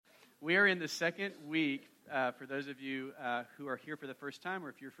We are in the second week, for those of you who are here for the first time, or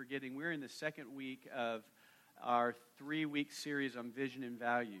if you're forgetting, we're in the second week of our 3-week series on vision and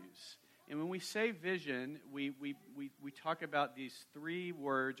values. And when we say vision, we talk about these 3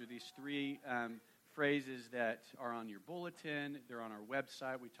 words or these 3 phrases that are on your bulletin, they're on our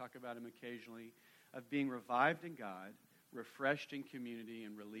website, we talk about them occasionally, of being revived in God, refreshed in community,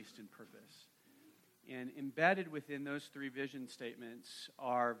 and released in purpose. And embedded within those 3 vision statements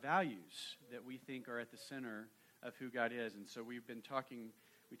are values that we think are at the center of who God is. And so we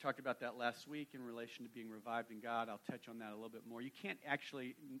talked about that last week in relation to being revived in God. I'll touch on that a little bit more. You can't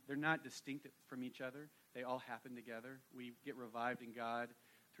actually, they're not distinct from each other. They all happen together. We get revived in God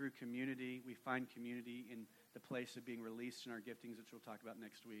through community. We find community in the place of being released in our giftings, which we'll talk about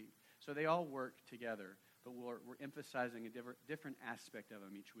next week. So they all work together. But we're emphasizing a different aspect of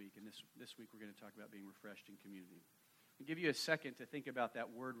them each week. And this week we're going to talk about being refreshed in community. I'll give you a second to think about that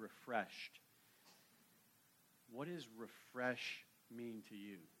word refreshed. What does refresh mean to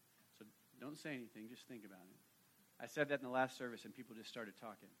you? So don't say anything, just think about it. I said that in the last service and people just started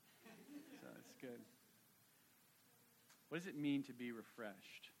talking. So it's good. What does it mean to be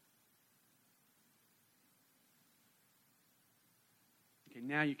refreshed? Okay,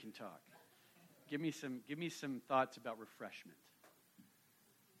 now you can talk. Give me some thoughts about refreshment.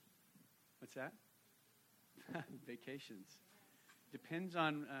 What's that? Vacations. Depends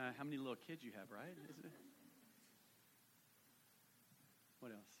on how many little kids you have, right? Isn't it?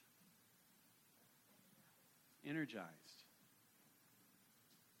 What else? Energized.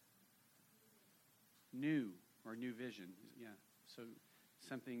 New or new vision. Yeah. So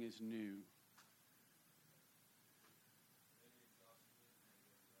something is new.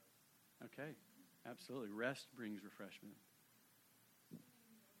 Okay. Absolutely. Rest brings refreshment.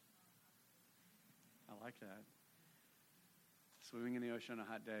 I like that. Swimming in the ocean on a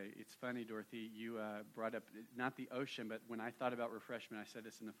hot day. It's funny, Dorothy, you brought up, not the ocean, but when I thought about refreshment, I said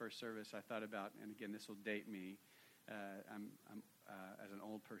this in the first service, I thought about, and again, this will date me, I'm as an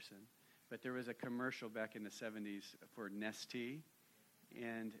old person, but there was a commercial back in the 70s for Nestea,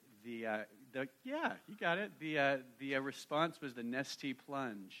 and yeah, you got it. The response was the Nestea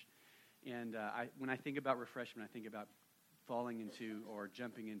plunge. And when I think about refreshment, I think about falling into or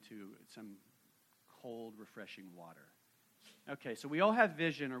jumping into some cold, refreshing water. Okay, so we all have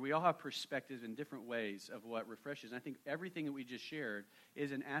vision or we all have perspectives in different ways of what refreshes. And I think everything that we just shared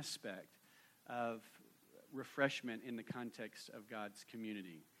is an aspect of refreshment in the context of God's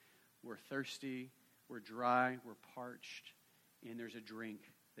community. We're thirsty, we're dry, we're parched, and there's a drink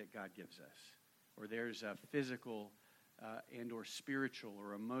that God gives us. Or there's a physical and or spiritual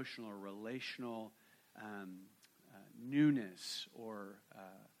or emotional or relational newness or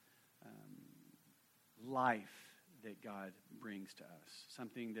life that God brings to us.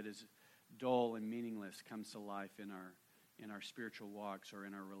 Something that is dull and meaningless comes to life in our spiritual walks or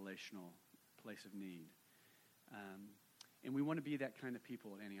in our relational place of need. And we want to be that kind of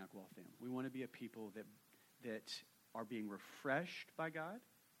people at Antioch Waltham. We want to be a people that are being refreshed by God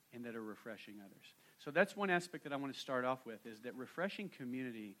and that are refreshing others. So that's one aspect that I want to start off with, is that refreshing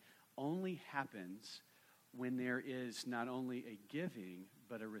community only happens when there is not only a giving,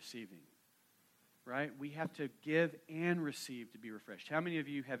 but a receiving. Right? We have to give and receive to be refreshed. How many of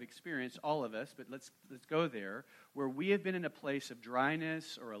you have experienced, all of us, but let's go there, where we have been in a place of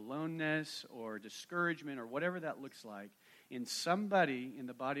dryness or aloneness or discouragement or whatever that looks like, and somebody in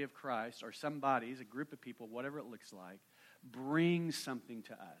the body of Christ, or some bodies, a group of people, whatever it looks like, brings something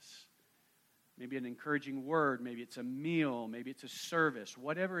to us. Maybe an encouraging word, maybe it's a meal, maybe it's a service,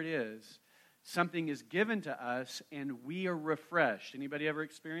 whatever it is, something is given to us and we are refreshed. Anybody ever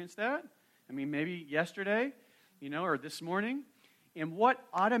experienced that? I mean, maybe yesterday, or this morning. And what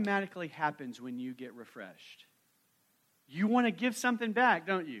automatically happens when you get refreshed? You want to give something back,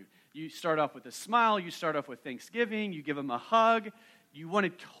 don't you? You start off with a smile, you start off with thanksgiving, you give them a hug. You want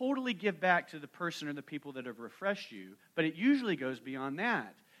to totally give back to the person or the people that have refreshed you, but it usually goes beyond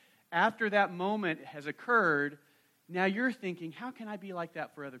that. After that moment has occurred, now you're thinking, how can I be like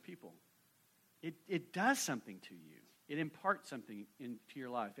that for other people? It does something to you. It imparts something into your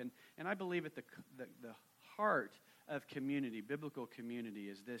life. And I believe at the heart of community, biblical community,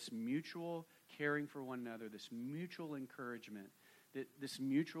 is this mutual caring for one another, this mutual encouragement, this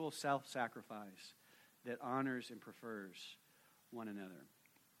mutual self-sacrifice that honors and prefers one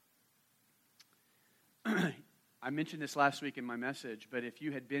another. I mentioned this last week in my message, but if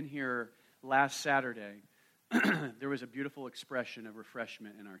you had been here last Saturday, there was a beautiful expression of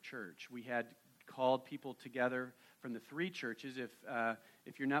refreshment in our church. We had called people together from the three churches.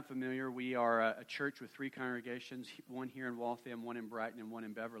 If you're not familiar, we are a church with three congregations, one here in Waltham, one in Brighton, and one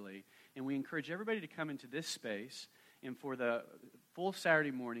in Beverly. And we encourage everybody to come into this space and for the full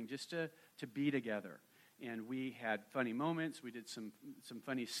Saturday morning just to be together. And we had funny moments. We did some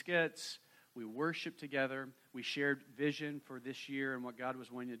funny skits. We worshiped together. We shared vision for this year and what God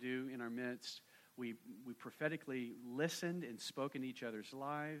was wanting to do in our midst. We prophetically listened and spoke in each other's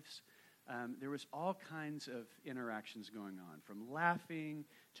lives. There was all kinds of interactions going on, from laughing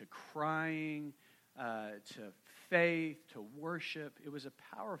to crying to faith to worship. It was a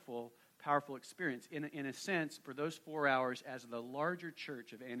powerful, powerful experience. In a sense, for those 4 hours, as the larger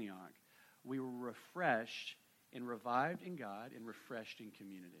church of Antioch, we were refreshed and revived in God and refreshed in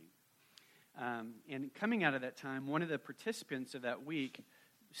community. And coming out of that time, one of the participants of that week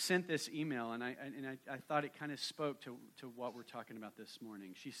sent this email, and I thought it kind of spoke to what we're talking about this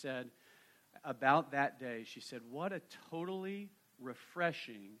morning. She said, about that day, she said, what a totally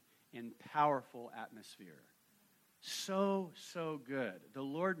refreshing and powerful atmosphere. So good. The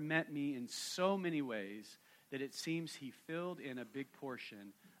Lord met me in so many ways that it seems He filled in a big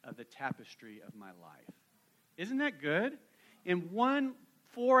portion of the tapestry of my life. Isn't that good? In one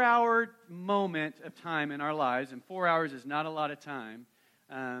 4-hour moment of time in our lives, and 4 hours is not a lot of time,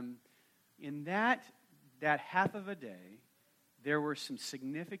 in that half of a day, there were some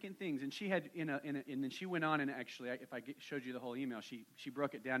significant things. And she had, and then she went on, and actually, if I showed you the whole email, she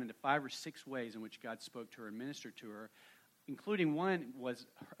broke it down into 5 or 6 ways in which God spoke to her and ministered to her, including one was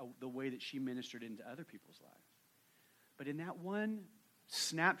the way that she ministered into other people's lives. But in that one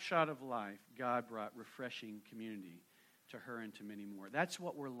snapshot of life, God brought refreshing community to her and to many more. That's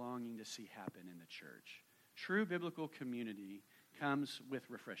what we're longing to see happen in the church. True biblical community comes with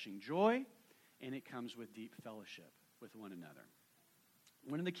refreshing joy, and it comes with deep fellowship with one another.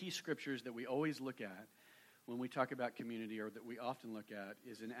 One of the key scriptures that we always look at when we talk about community, or that we often look at,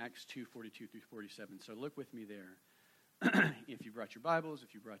 is in Acts 2:42 through 47. So look with me there. If you brought your Bibles,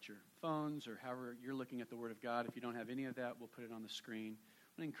 if you brought your phones, or however you're looking at the Word of God, if you don't have any of that, we'll put it on the screen.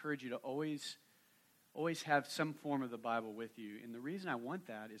 I want to encourage you to always have some form of the Bible with you. And the reason I want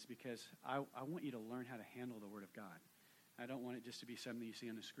that is because I want you to learn how to handle the Word of God. I don't want it just to be something you see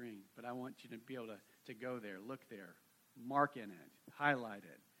on the screen, but I want you to be able to go there, look there, mark in it, highlight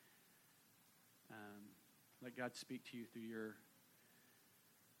it. Let God speak to you through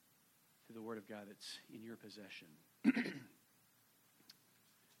the Word of God that's in your possession.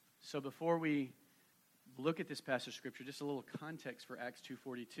 So before we look at this passage of Scripture, just a little context for Acts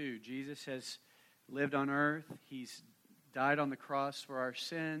 2:42. Jesus has lived on earth. He's died on the cross for our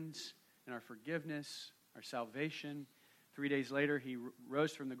sins and our forgiveness, our salvation. 3 days later, He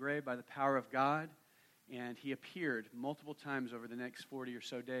rose from the grave by the power of God, and He appeared multiple times over the next 40 or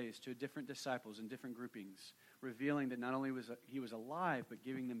so days to different disciples in different groupings, revealing that not only was He was alive, but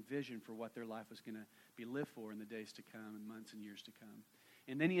giving them vision for what their life was going to be lived for in the days to come and months and years to come.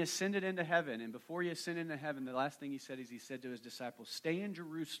 And then He ascended into heaven, and before He ascended into heaven, the last thing He said is He said to His disciples, stay in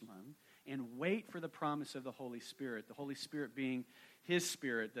Jerusalem and wait for the promise of the Holy Spirit being His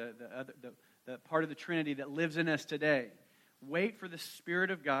Spirit, the part of the Trinity that lives in us today. Wait for the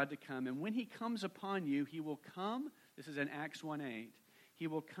Spirit of God to come, and when He comes upon you, He will come, this is in Acts 1:8, He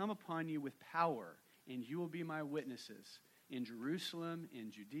will come upon you with power, and you will be my witnesses in Jerusalem,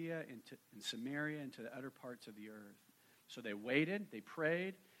 in Judea, in Samaria, and to the other parts of the earth. So they waited, they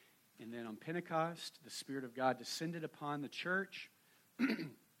prayed, and then on Pentecost, the Spirit of God descended upon the church.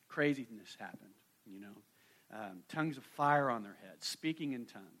 Craziness happened, tongues of fire on their heads, speaking in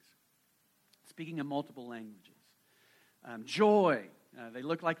tongues, speaking in multiple languages. Joy. They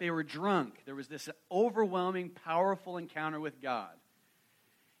looked like they were drunk. There was this overwhelming, powerful encounter with God.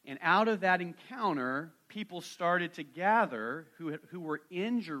 And out of that encounter, people started to gather who were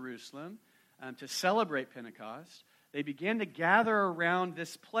in Jerusalem to celebrate Pentecost. They began to gather around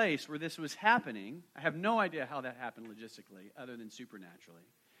this place where this was happening. I have no idea how that happened logistically, other than supernaturally.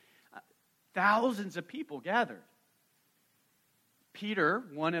 Thousands of people gathered. Peter,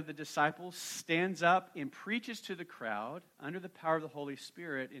 one of the disciples, stands up and preaches to the crowd under the power of the Holy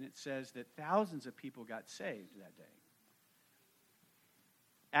Spirit, and it says that thousands of people got saved that day.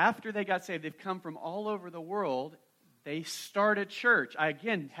 After they got saved, they've come from all over the world. They start a church. I,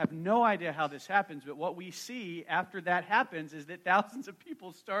 again, have no idea how this happens, but what we see after that happens is that thousands of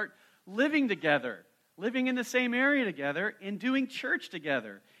people start living together, living in the same area together, and doing church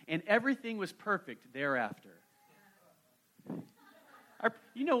together. And everything was perfect thereafter.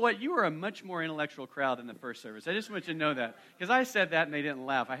 You know what? You were a much more intellectual crowd than the first service. I just want you to know that. Because I said that and they didn't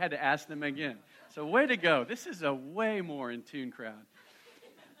laugh. I had to ask them again. So way to go. This is a way more in tune crowd.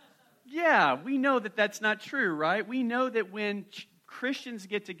 Yeah, we know that that's not true, right? We know that when Christians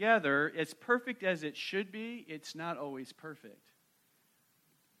get together, as perfect as it should be, it's not always perfect.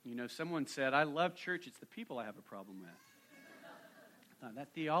 You know, someone said, I love church, it's the people I have a problem with. I thought,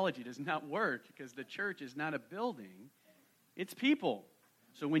 that theology does not work because the church is not a building, it's people.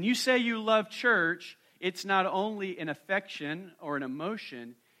 So when you say you love church, it's not only an affection or an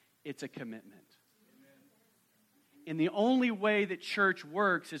emotion, it's a commitment. And the only way that church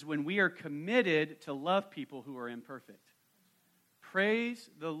works is when we are committed to love people who are imperfect. Praise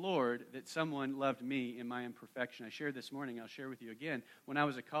the Lord that someone loved me in my imperfection. I shared this morning, I'll share with you again. When I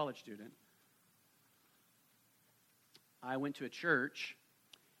was a college student, I went to a church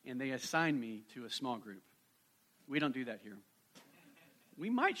and they assigned me to a small group. We don't do that here.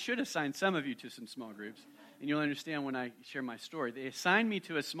 We should assign some of you to some small groups, and you'll understand when I share my story. They assigned me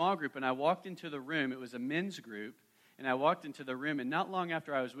to a small group, and I walked into the room. It was a men's group, and I walked into the room, and not long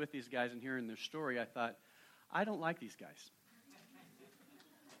after I was with these guys and hearing their story, I thought, I don't like these guys.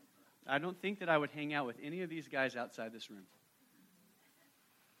 I don't think that I would hang out with any of these guys outside this room.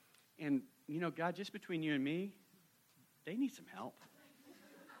 And, you know, God, just between you and me, they need some help.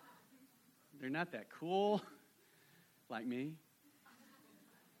 They're not that cool like me.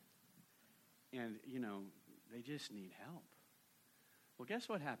 And, you know, they just need help. Well, guess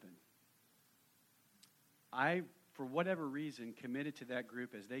what happened? I, for whatever reason, committed to that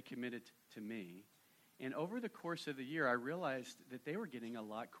group as they committed to me. And over the course of the year, I realized that they were getting a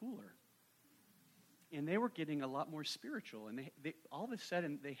lot cooler. And they were getting a lot more spiritual. And they all of a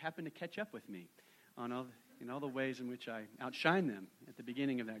sudden, they happened to catch up with me in all the ways in which I outshined them at the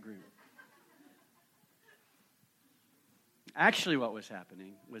beginning of that group. Actually, what was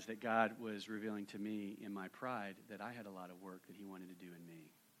happening was that God was revealing to me in my pride that I had a lot of work that he wanted to do in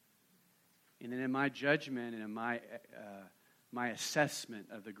me. And then in my judgment and in my assessment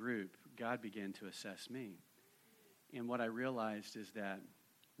of the group, God began to assess me. And what I realized is that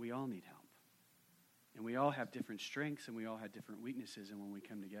we all need help. And we all have different strengths and we all have different weaknesses. And when we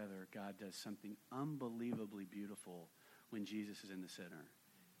come together, God does something unbelievably beautiful when Jesus is in the center.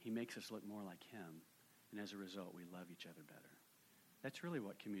 He makes us look more like him. And as a result, we love each other better. That's really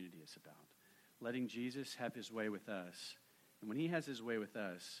what community is about. Letting Jesus have his way with us. And when he has his way with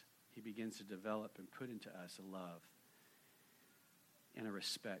us, he begins to develop and put into us a love and a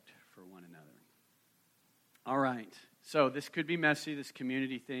respect for one another. All right. So this could be messy, this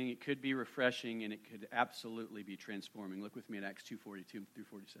community thing. It could be refreshing, and it could absolutely be transforming. Look with me at Acts 2:42 through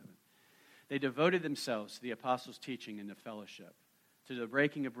 47. They devoted themselves to the apostles' teaching and to fellowship, to the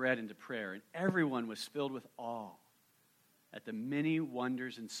breaking of bread and to prayer. And everyone was filled with awe at the many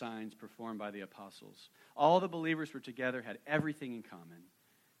wonders and signs performed by the apostles. All the believers were together, had everything in common.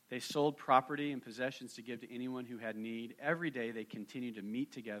 They sold property and possessions to give to anyone who had need. Every day they continued to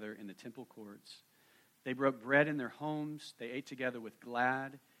meet together in the temple courts. They broke bread in their homes. They ate together with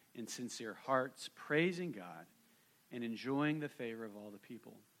glad and sincere hearts, praising God and enjoying the favor of all the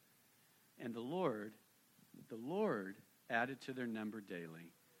people. And the Lord added to their number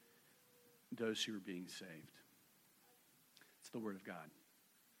daily those who were being saved. It's the Word of God.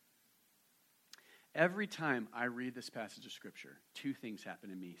 Every time I read this passage of Scripture, two things happen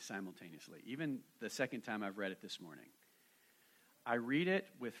to me simultaneously. Even the second time I've read it this morning. I read it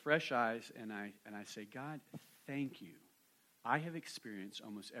with fresh eyes and I say, God, thank you. I have experienced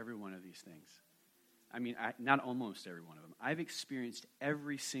almost every one of these things. I mean, not almost every one of them. I've experienced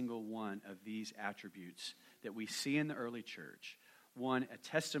every single one of these attributes that we see in the early church. One, a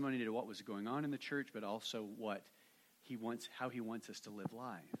testimony to what was going on in the church, but also how he wants us to live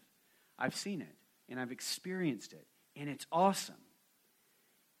life. I've seen it, and I've experienced it, and it's awesome.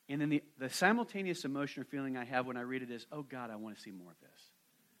 And then the simultaneous emotion or feeling I have when I read it is, oh God, I want to see more of this.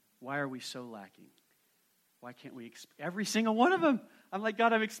 Why are we so lacking? Why can't we every single one of them? I'm like,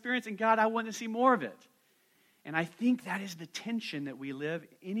 God, I've experienced, and God, I want to see more of it. And I think that is the tension that we live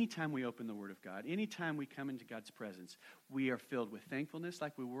anytime we open the Word of God. Anytime we come into God's presence, we are filled with thankfulness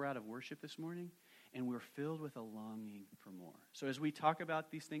like we were out of worship this morning, and we're filled with a longing for more. So as we talk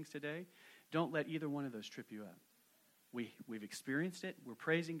about these things today, don't let either one of those trip you up. We've experienced it. We're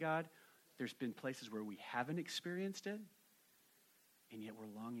praising God. There's been places where we haven't experienced it, and yet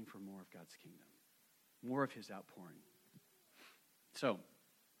we're longing for more of God's kingdom, more of his outpouring. So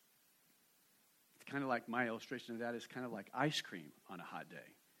it's kind of like my illustration of that is kind of like ice cream on a hot day,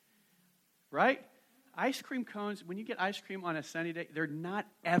 right? Ice cream cones, when you get ice cream on a sunny day, they're not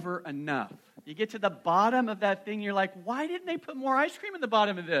ever enough. You get to the bottom of that thing, you're like, why didn't they put more ice cream in the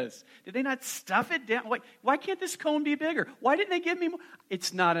bottom of this? Did they not stuff it down? Why can't this cone be bigger? Why didn't they give me more?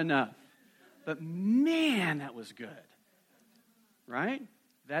 It's not enough. But man, that was good. Right?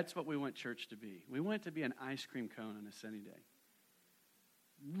 That's what we want church to be. We want it to be an ice cream cone on a sunny day.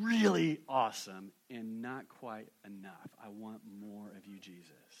 Really awesome and not quite enough. I want more of you,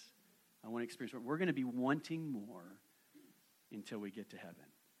 Jesus. I want to experience more. We're going to be wanting more until we get to heaven.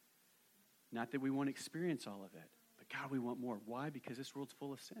 Not that we won't experience all of it, but God, we want more. Why? Because this world's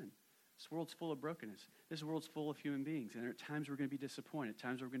full of sin. This world's full of brokenness. This world's full of human beings. And there are times we're going to be disappointed.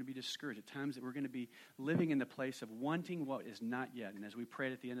 Times we're going to be discouraged. At times that we're going to be living in the place of wanting what is not yet. And as we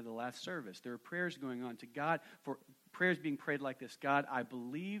prayed at the end of the last service, there are prayers going on to God, for prayers being prayed like this. God, I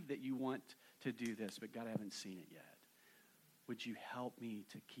believe that you want to do this, but God, I haven't seen it yet. Would you help me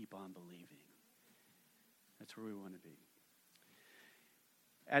to keep on believing? That's where we want to be.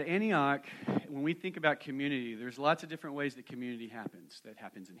 At Antioch, when we think about community, there's lots of different ways that community happens. That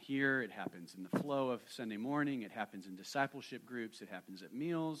happens in here, it happens in the flow of Sunday morning, it happens in discipleship groups, it happens at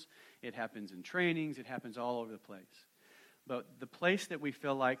meals, it happens in trainings, it happens all over the place. But the place that we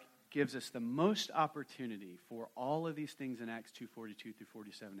feel like gives us the most opportunity for all of these things in Acts 2:42 through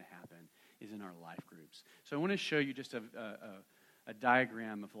 47 to happen is in our life groups. So I want to show you just a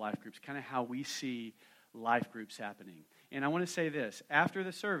diagram of life groups, kind of how we see life groups happening. And I want to say this. After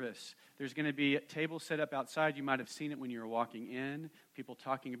the service, there's going to be tables set up outside. You might have seen it when you were walking in. People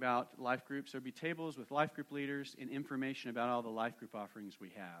talking about life groups. There'll be tables with life group leaders and information about all the life group offerings we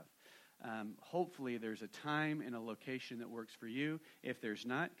have. Hopefully, there's a time and a location that works for you. If there's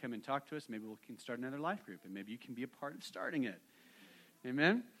not, come and talk to us. Maybe we can start another life group, and maybe you can be a part of starting it.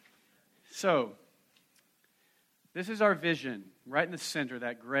 Amen? So, this is our vision, right in the center,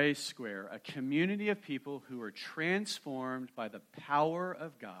 that gray square, a community of people who are transformed by the power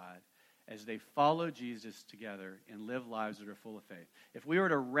of God as they follow Jesus together and live lives that are full of faith. If we were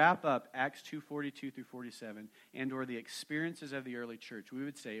to wrap up Acts 2:42 through 47 and or the experiences of the early church, we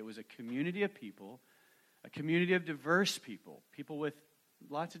would say it was a community of people, a community of diverse people, people with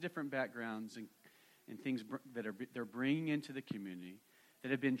lots of different backgrounds and things that they're bringing into the community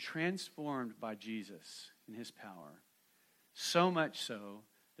that have been transformed by Jesus and his power. So much so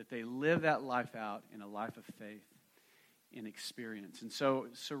that they live that life out in a life of faith and experience. And so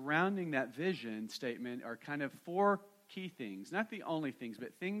surrounding that vision statement are kind of four key things. Not the only things,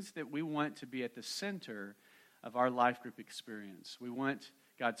 but things that we want to be at the center of our life group experience. We want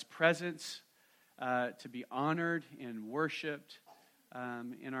God's presence to be honored and worshiped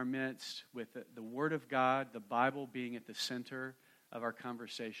in our midst, with the Word of God, the Bible being at the center of our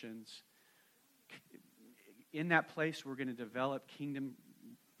conversations. In that place, we're going to develop kingdom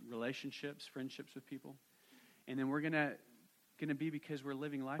relationships, friendships with people. And then we're going to be, because we're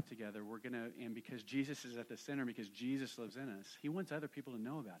living life together, and because Jesus is at the center, because Jesus lives in us, he wants other people to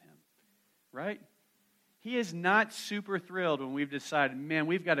know about him. Right? He is not super thrilled when we've decided, man,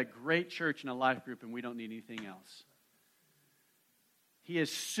 we've got a great church and a life group and we don't need anything else. He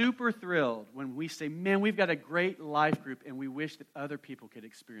is super thrilled when we say, man, we've got a great life group and we wish that other people could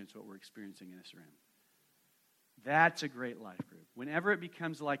experience what we're experiencing in this room. That's a great life group. Whenever it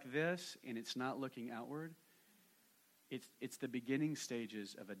becomes like this and it's not looking outward, it's the beginning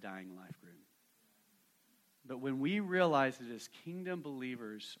stages of a dying life group. But when we realize that as kingdom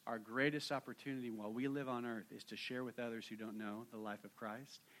believers, our greatest opportunity while we live on earth is to share with others who don't know the life of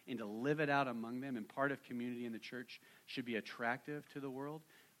Christ and to live it out among them, and part of community in the church should be attractive to the world,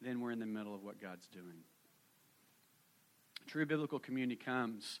 then we're in the middle of what God's doing. True biblical community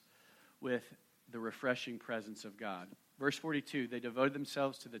comes with the refreshing presence of God. Verse 42, they devoted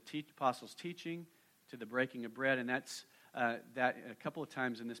themselves to the apostles' teaching, to the breaking of bread, and that a couple of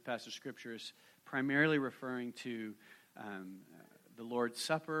times in this passage of Scripture is primarily referring to the Lord's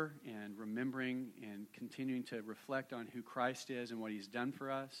Supper and remembering and continuing to reflect on who Christ is and what he's done for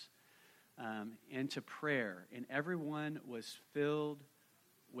us, and to prayer. And everyone was filled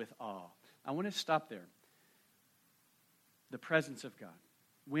with awe. I want to stop there. The presence of God.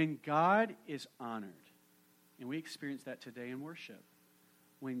 When God is honored, and we experience that today in worship,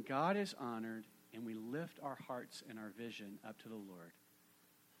 when God is honored and we lift our hearts and our vision up to the Lord,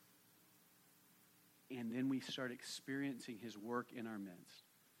 and then we start experiencing his work in our midst,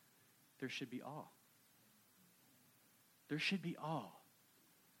 there should be awe. There should be awe.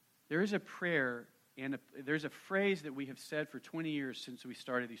 There is a prayer and there's a phrase that we have said for 20 years since we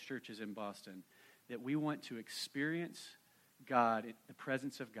started these churches in Boston, that we want to experience God, the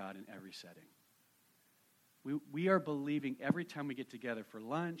presence of God in every setting. We are believing every time we get together for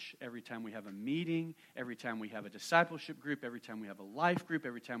lunch, every time we have a meeting, every time we have a discipleship group, every time we have a life group,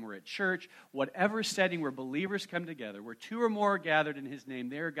 every time we're at church, whatever setting where believers come together, where two or more are gathered in his name,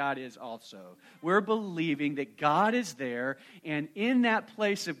 there God is also. We're believing that God is there, and in that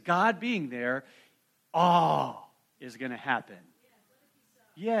place of God being there, awe is going to happen.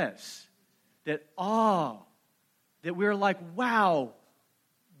 Yes. That awe. That we're like, wow,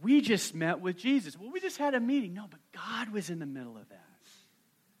 we just met with Jesus. Well, we just had a meeting. No, but God was in the middle of that.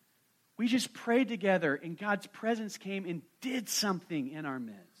 We just prayed together, and God's presence came and did something in our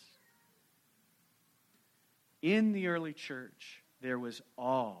midst. In the early church, there was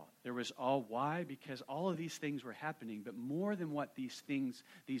awe. There was awe. Why? Because all of these things were happening, but more than what these things,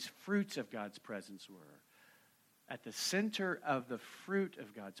 these fruits of God's presence were, at the center of the fruit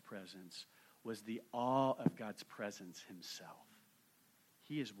of God's presence was the awe of God's presence himself.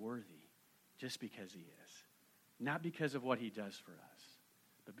 He is worthy just because he is. Not because of what he does for us,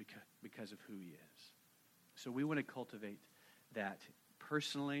 but because of who he is. So we want to cultivate that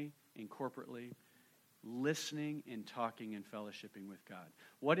personally and corporately, listening and talking and fellowshipping with God.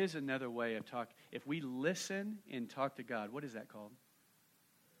 What is another way of talk? If we listen and talk to God, what is that called?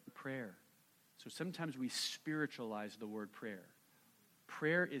 Prayer. So sometimes we spiritualize the word prayer.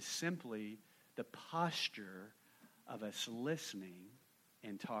 Prayer is simply the posture of us listening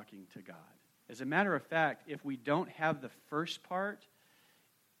and talking to God. As a matter of fact, if we don't have the first part,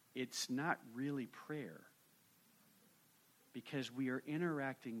 it's not really prayer. Because we are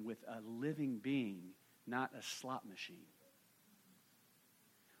interacting with a living being, not a slot machine.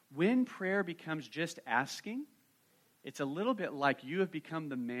 When prayer becomes just asking, it's a little bit like you have become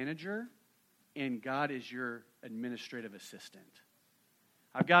the manager and God is your administrative assistant.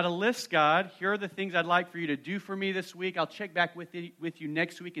 I've got a list, God. Here are the things I'd like for you to do for me this week. I'll check back with you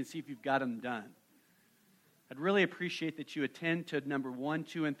next week and see if you've got them done. I'd really appreciate that you attend to number 1,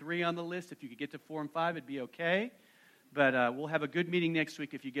 2, and 3 on the list. If you could get to 4 and 5, it'd be okay. But we'll have a good meeting next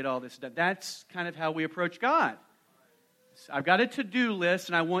week if you get all this done. That's kind of how we approach God. I've got a to-do list,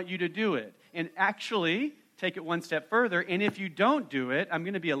 and I want you to do it. And actually, take it one step further, and if you don't do it, I'm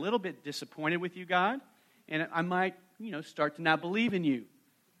going to be a little bit disappointed with you, God, and I might, start to not believe in you.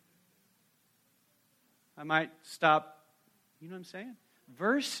 I might stop, you know what I'm saying?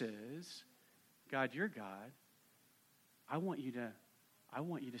 Versus, God, you're God. I want you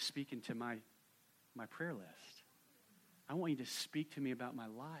to speak into my prayer list. I want you to speak to me about my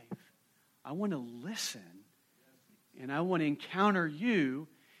life. I want to listen, and I want to encounter you.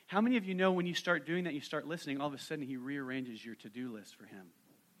 How many of you know when you start doing that, you start listening, all of a sudden he rearranges your to-do list for him?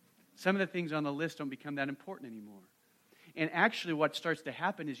 Some of the things on the list don't become that important anymore. And actually what starts to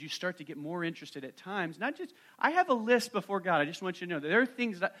happen is you start to get more interested at times. I have a list before God. I just want you to know that there are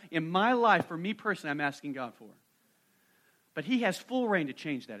things that in my life, for me personally, I'm asking God for. But he has full reign to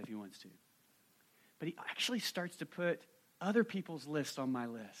change that if he wants to. But he actually starts to put other people's lists on my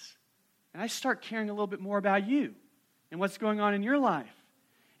list. And I start caring a little bit more about you and what's going on in your life.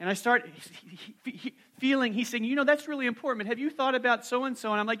 And I start feeling, he's saying, that's really important. But have you thought about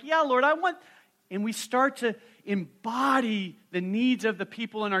so-and-so? And I'm like, yeah, Lord, I want... And we start to embody the needs of the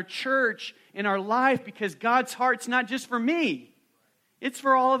people in our church, in our life, because God's heart's not just for me. It's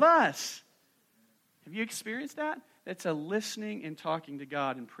for all of us. Have you experienced that? That's a listening and talking to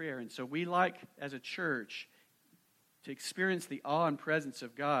God in prayer. And so we like, as a church, to experience the awe and presence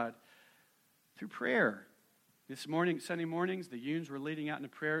of God through prayer. This morning, Sunday mornings, the Yuns were leading out in a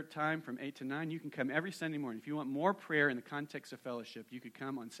prayer time from 8 to 9. You can come every Sunday morning. If you want more prayer in the context of fellowship, you could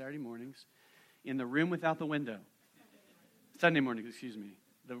come on Saturday mornings in the room without the window. Sunday morning, excuse me.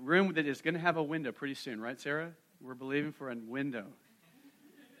 The room that is going to have a window pretty soon, right, Sarah? We're believing for a window.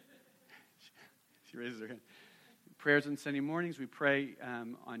 She raises her hand. Prayers on Sunday mornings. We pray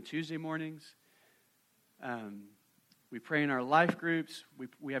on Tuesday mornings. We pray in our life groups.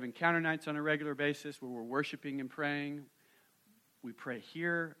 We have encounter nights on a regular basis where we're worshiping and praying. We pray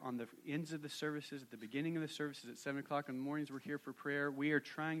here on the ends of the services, at the beginning of the services at 7 o'clock in the mornings. We're here for prayer. We are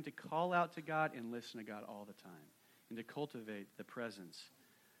trying to call out to God and listen to God all the time and to cultivate the presence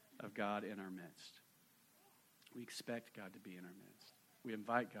of God in our midst. We expect God to be in our midst. We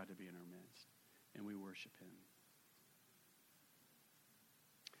invite God to be in our midst, and we worship him.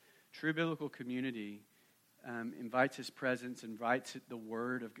 True biblical community invites his presence, invites the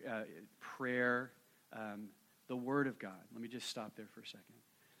word of prayer, the word of God. Let me just stop there for a second.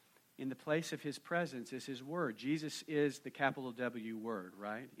 In the place of his presence is his word. Jesus is the capital W word,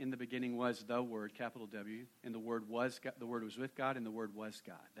 right? In the beginning was the word, capital W, and the word was God, the word was with God, and the word was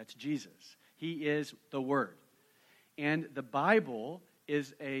God. That's Jesus. He is the word. And the Bible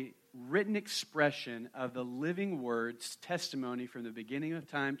is a written expression of the living word's testimony from the beginning of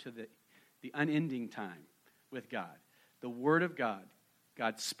time to the unending time with God. The word of God.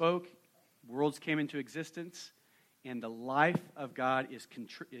 God spoke, worlds came into existence, and the life of God is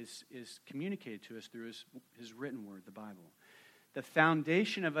communicated to us through his written word, the Bible. The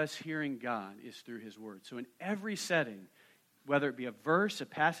foundation of us hearing God is through his word. So in every setting, whether it be a verse, a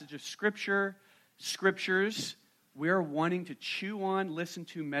passage of Scripture, Scriptures, we're wanting to chew on, listen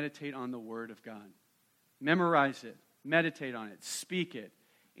to, meditate on the Word of God. Memorize it, meditate on it, speak it,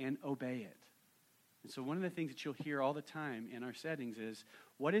 and obey it. And so one of the things that you'll hear all the time in our settings is,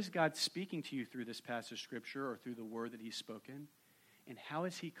 what is God speaking to you through this passage of Scripture or through the Word that He's spoken? And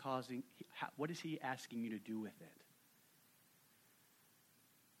what is He asking you to do with it?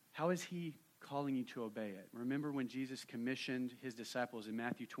 How is He calling you to obey it? Remember when Jesus commissioned His disciples in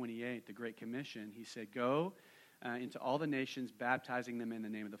Matthew 28, the Great Commission, He said, go into all the nations, baptizing them in the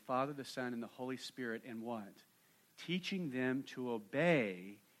name of the Father, the Son, and the Holy Spirit, and what? Teaching them to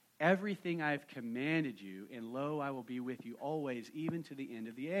obey everything I have commanded you, and lo, I will be with you always, even to the end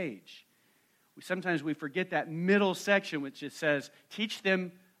of the age. Sometimes we forget that middle section, which just says, teach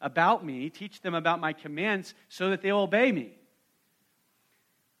them about me, teach them about my commands, so that they'll obey me.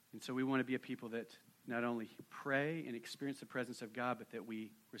 And so we want to be a people that not only pray and experience the presence of God, but that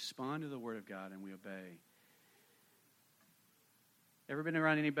we respond to the Word of God and we obey. Ever been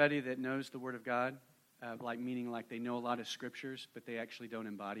around anybody that knows the Word of God? Meaning they know a lot of Scriptures, but they actually don't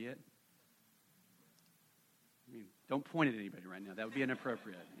embody it? I mean, don't point at anybody right now. That would be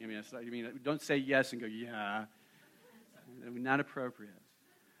inappropriate. Don't say yes and go, yeah. That would be not appropriate.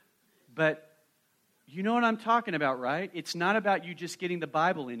 But you know what I'm talking about, right? It's not about you just getting the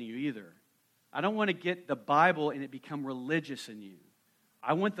Bible in you either. I don't want to get the Bible and it become religious in you.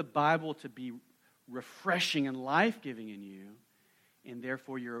 I want the Bible to be refreshing and life-giving in you, and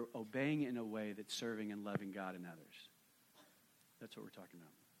therefore you're obeying it in a way that's serving and loving God and others. That's what we're talking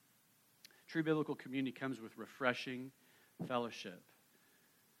about. True biblical community comes with refreshing fellowship.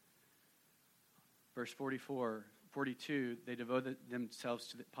 Verse 42, they devoted themselves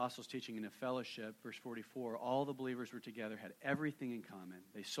to the apostles' teaching and to fellowship. Verse 44, all the believers were together, had everything in common.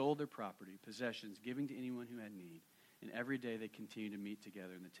 They sold their property, possessions, giving to anyone who had need. And every day they continued to meet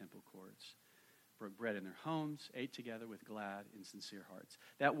together in the temple courts, broke bread in their homes, ate together with glad and sincere hearts.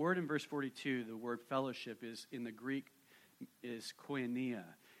 That word in verse 42, the word fellowship, is in the Greek is koinonia.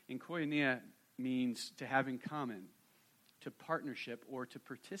 And koinonia means to have in common, to partnership, or to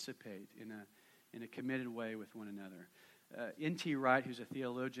participate in a committed way with one another. N.T. Wright, who's a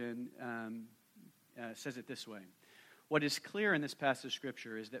theologian, says it this way. What is clear in this passage of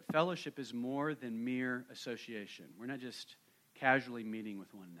Scripture is that fellowship is more than mere association. We're not just casually meeting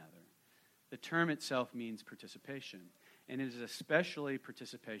with one another. The term itself means participation, and it is especially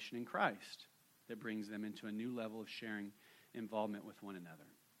participation in Christ that brings them into a new level of sharing involvement with one another.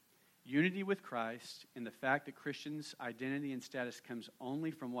 Unity with Christ and the fact that Christians' identity and status comes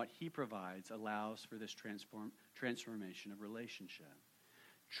only from what He provides allows for this transformation of relationship.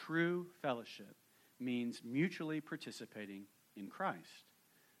 True fellowship means mutually participating in Christ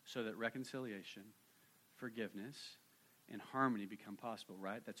so that reconciliation, forgiveness, and harmony become possible,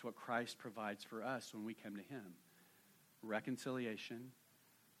 right? That's what Christ provides for us when we come to Him. Reconciliation.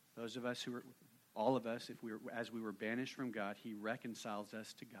 Those of us all of us, as we were banished from God, He reconciles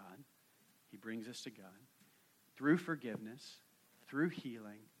us to God. He brings us to God through forgiveness, through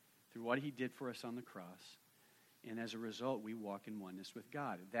healing, through what He did for us on the cross. And as a result, we walk in oneness with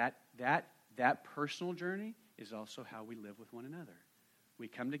God. That personal journey is also how we live with one another. We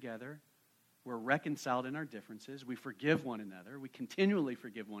come together. We're reconciled in our differences. We forgive one another. We continually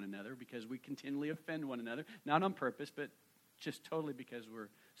forgive one another because we continually offend one another. Not on purpose, but just totally because we're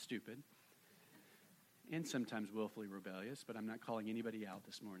stupid. And sometimes willfully rebellious, but I'm not calling anybody out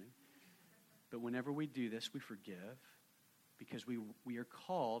this morning. But whenever we do this, we forgive because we are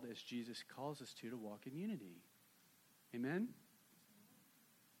called, as Jesus calls us to walk in unity. Amen?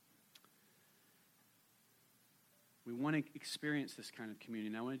 We want to experience this kind of community.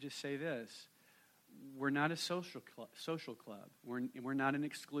 And I want to just say this. We're not a social club. We're not an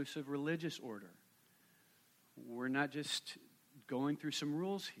exclusive religious order. We're not just going through some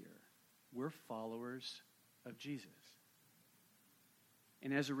rules here. We're followers of Jesus.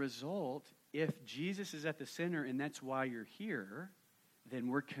 And as a result, if Jesus is at the center and that's why you're here, then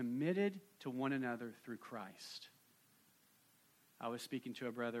we're committed to one another through Christ. I was speaking to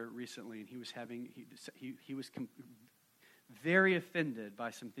a brother recently, and he was very offended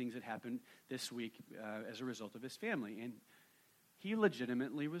by some things that happened this week as a result of his family. And he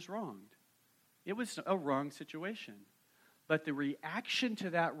legitimately was wronged. It was a wrong situation. But the reaction to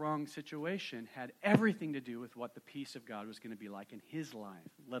that wrong situation had everything to do with what the peace of God was going to be like in his life,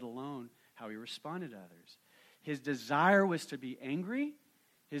 let alone how he responded to others. His desire was to be angry.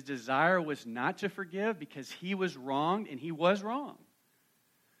 His desire was not to forgive because he was wronged, and he was wrong.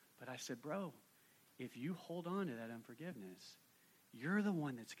 But I said, bro, if you hold on to that unforgiveness, you're the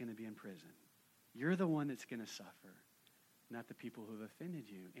one that's going to be in prison. You're the one that's going to suffer. not the people who have offended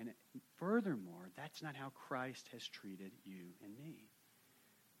you. And furthermore, that's not how Christ has treated you and me.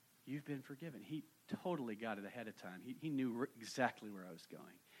 You've been forgiven. He totally got it ahead of time. He knew exactly where I was going.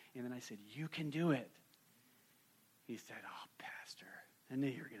 And then I said, you can do it. He said, oh, Pastor, I knew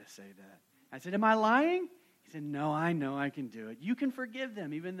you were going to say that. I said, am I lying? He said, no, I know I can do it. You can forgive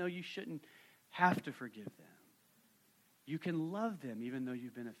them even though you shouldn't have to forgive them. You can love them even though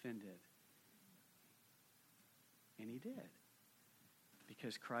you've been offended. And he did.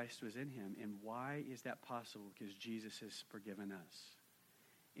 Because Christ was in him. And why is that possible? Because Jesus has forgiven us.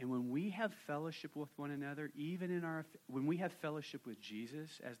 And when we have fellowship with one another, when we have fellowship with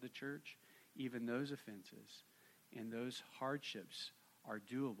Jesus as the church, even those offenses and those hardships are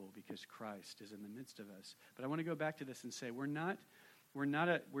doable because Christ is in the midst of us. But I want to go back to this and say we're not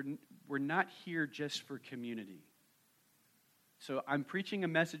here just for community. So I'm preaching a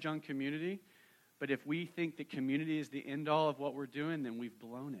message on community, but if we think that community is the end all of what we're doing, then we've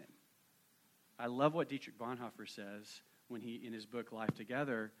blown it. I love what Dietrich Bonhoeffer says when he, in his book Life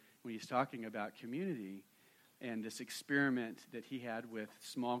Together, when he's talking about community and this experiment that he had with a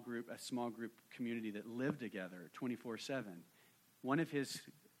small group community that lived together 24/7. One of his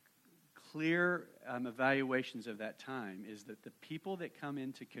clear evaluations of that time is that the people that come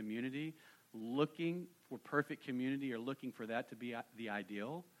into community looking for perfect community or looking for that to be the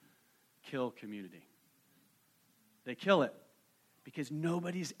ideal, kill community. They kill it because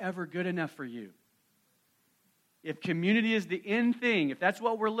nobody's ever good enough for you. If community is the end thing, if that's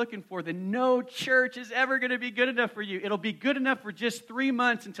what we're looking for, then no church is ever going to be good enough for you. It'll be good enough for just 3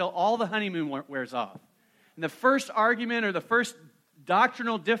 months until all the honeymoon wears off. And the first argument or the first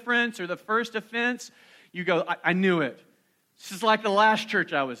doctrinal difference or the first offense, you go, I knew it. This is like the last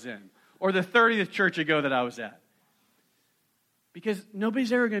church I was in or the 30th church ago that I was at. Because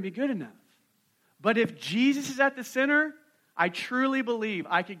nobody's ever going to be good enough. But if Jesus is at the center, I truly believe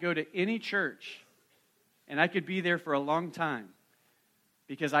I could go to any church and I could be there for a long time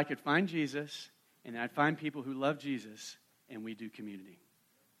because I could find Jesus and I'd find people who love Jesus and we do community.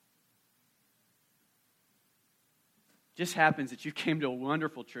 Just happens that you came to a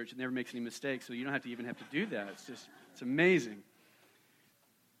wonderful church and never makes any mistakes, so you don't even have to do that. It's amazing.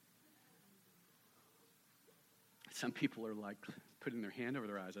 Some people are like putting their hand over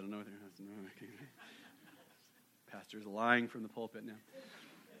their eyes. I don't know. Pastor's lying from the pulpit now.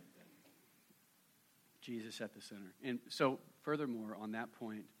 Jesus at the center. And so, furthermore, on that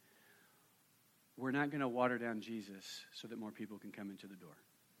point, we're not going to water down Jesus so that more people can come into the door.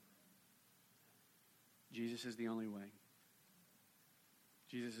 Jesus is the only way.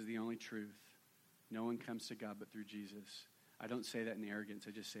 Jesus is the only truth. No one comes to God but through Jesus. I don't say that in arrogance.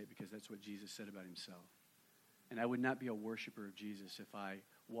 I just say it because that's what Jesus said about himself. And I would not be a worshiper of Jesus if I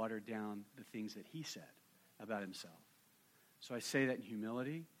watered down the things that he said about himself. So I say that in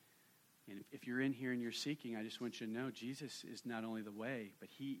humility. And if you're in here and you're seeking, I just want you to know Jesus is not only the way, but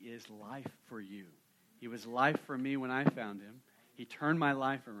he is life for you. He was life for me when I found him. He turned my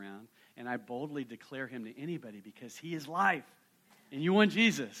life around, and I boldly declare him to anybody because he is life. And you want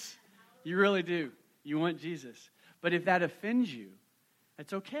Jesus. You really do. You want Jesus. But if that offends you,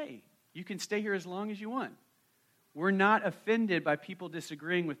 that's okay. You can stay here as long as you want. We're not offended by people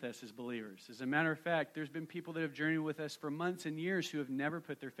disagreeing with us as believers. As a matter of fact, there's been people that have journeyed with us for months and years who have never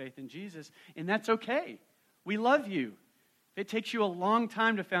put their faith in Jesus, and that's okay. We love you. If it takes you a long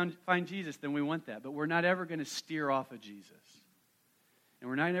time to find Jesus, then we want that. But we're not ever going to steer off of Jesus. And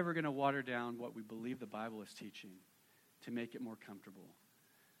we're not ever going to water down what we believe the Bible is teaching to make it more comfortable.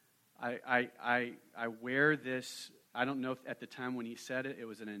 I wear this. I don't know if at the time when he said it, it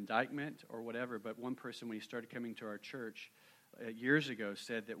was an indictment or whatever, but one person, when he started coming to our church years ago,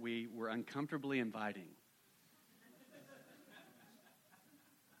 said that we were uncomfortably inviting.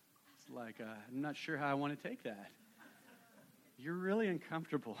 It's like, I'm not sure how I want to take that. You're really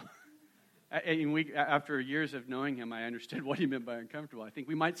uncomfortable. And after years of knowing him, I understood what he meant by uncomfortable. I think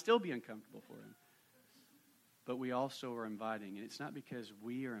we might still be uncomfortable for him. But we also are inviting. And it's not because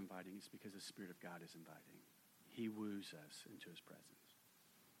we are inviting, it's because the Spirit of God is inviting. He woos us into his presence.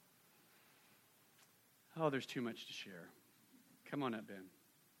 Oh, there's too much to share. Come on up, Ben,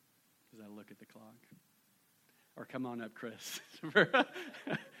 as I look at the clock. Or come on up, Chris,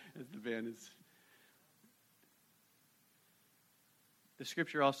 as the band is. The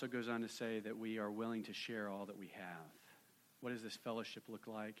scripture also goes on to say that we are willing to share all that we have. What does this fellowship look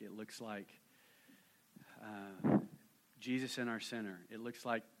like? It looks like Jesus in our center. It looks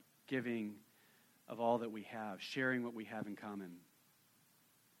like giving of all that we have, sharing what we have in common.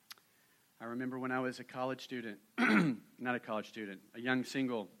 I remember when I was a college student, a young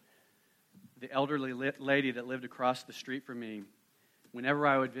single, the elderly lady that lived across the street from me, whenever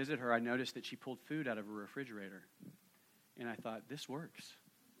I would visit her, I noticed that she pulled food out of her refrigerator. And I thought, this works.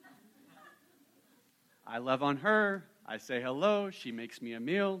 I love on her. I say hello. She makes me a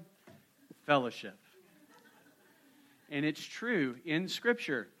meal. Fellowship. And it's true in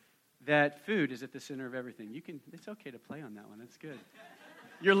Scripture that food is at the center of everything. It's okay to play on that one. That's good.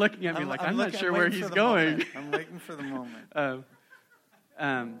 You're looking at me I'm not sure where he's going. I'm waiting for the moment.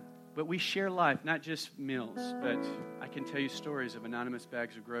 But we share life, not just meals, but I can tell you stories of anonymous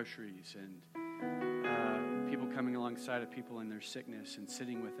bags of groceries and people coming alongside of people in their sickness and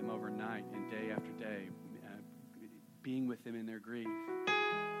sitting with them overnight and day after day, being with them in their grief.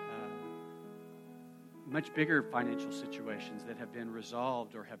 Much bigger financial situations that have been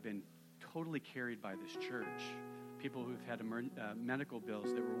resolved or have been totally carried by this church. People who've had medical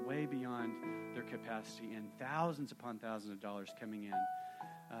bills that were way beyond their capacity, and thousands upon thousands of dollars coming in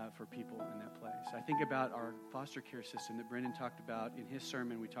for people in that place. I think about our foster care system that Brendan talked about in his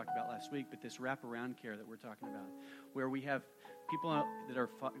sermon we talked about last week, but this wraparound care that we're talking about, where we have people that are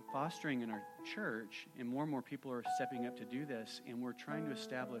fostering in our church, and more people are stepping up to do this, and we're trying to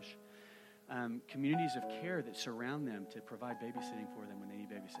establish communities of care that surround them to provide babysitting for them when they need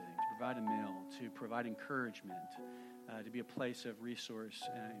babysitting, to provide a meal, to provide encouragement, to be a place of resource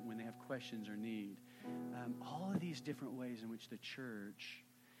when they have questions or need. All of these different ways in which the church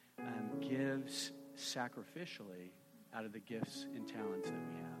gives sacrificially out of the gifts and talents that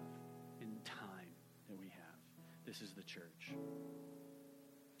we have, and time that we have. This is the church.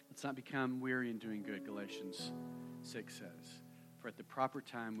 Let's not become weary in doing good, Galatians 6 says. For at the proper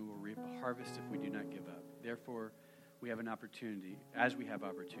time we will reap a harvest if we do not give up. Therefore, we have an opportunity. As we have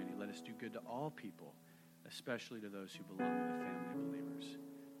opportunity, let us do good to all people, especially to those who belong to the family of believers.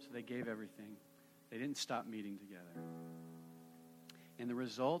 So they gave everything. They didn't stop meeting together. And the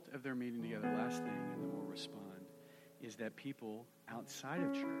result of their meeting together, last thing, and then we'll respond, is that people outside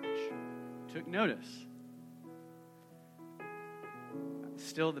of church took notice.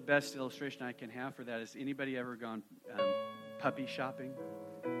 Still, the best illustration I can have for that is, anybody ever gone puppy shopping?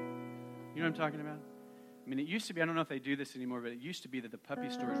 You know what I'm talking about? I mean, it used to be, I don't know if they do this anymore, but it used to be that the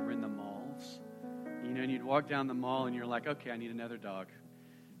puppy stores were in the malls. You know, and you'd walk down the mall and you're like, okay, I need another dog.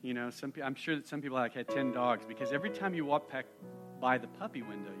 You know, I'm sure that some people had 10 dogs, because every time you walk by the puppy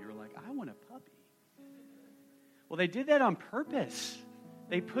window, you were like, I want a puppy. Well, they did that on purpose.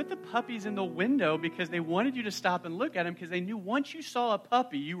 They put the puppies in the window because they wanted you to stop and look at them, because they knew once you saw a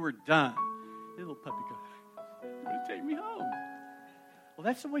puppy, you were done. The little puppy goes, you want to take me home? Well,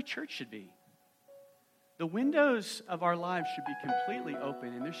 that's the way church should be. The windows of our lives should be completely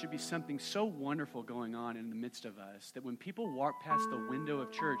open, and there should be something so wonderful going on in the midst of us that when people walk past the window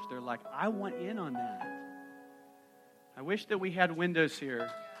of church, they're like, I want in on that. I wish that we had windows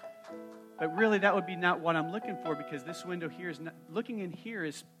here, but really that would be not what I'm looking for, because this window here is not, looking in here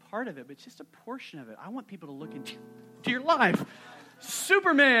is part of it, but it's just a portion of it. I want people to look into your life.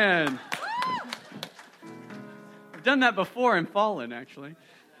 Superman! I've done that before and fallen, actually.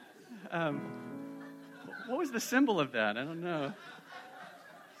 What was the symbol of that? I don't know.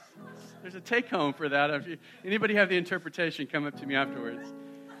 There's a take-home for that. If anybody have the interpretation, come up to me afterwards.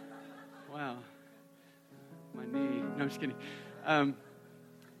 Wow. My knee. No, I'm just kidding.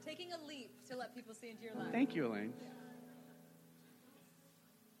 Taking a leap to let people see into your life. Thank you, Elaine.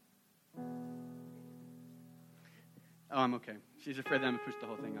 Oh, I'm okay. She's afraid that I'm going to push the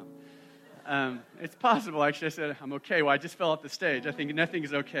whole thing off. It's possible, actually. I said, I'm okay. Well, I just fell off the stage. I think nothing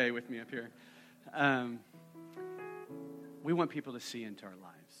is okay with me up here. We want people to see into our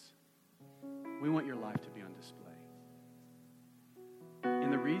lives. We want your life to be on display.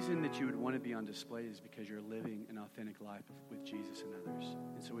 And the reason that you would want to be on display is because you're living an authentic life with Jesus and others.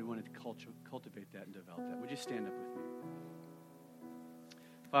 And so we wanted to cultivate that and develop that. Would you stand up with me?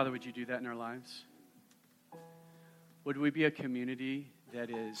 Father, would you do that in our lives? Would we be a community that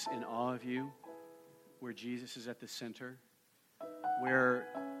is in awe of you, where Jesus is at the center, where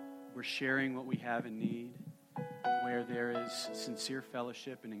we're sharing what we have and need, where there is sincere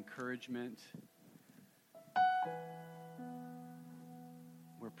fellowship and encouragement,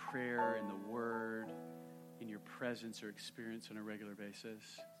 where prayer and the Word and your presence are experienced on a regular basis,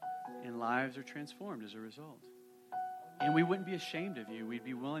 and lives are transformed as a result. And we wouldn't be ashamed of you. We'd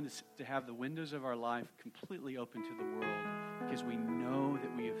be willing to have the windows of our life completely open to the world, because we know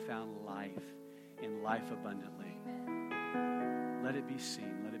that we have found life and life abundantly. Let it be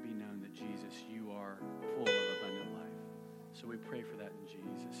seen. Let it be known that, Jesus, you are full of abundant life. So we pray for that in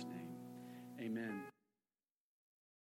Jesus' name. Amen.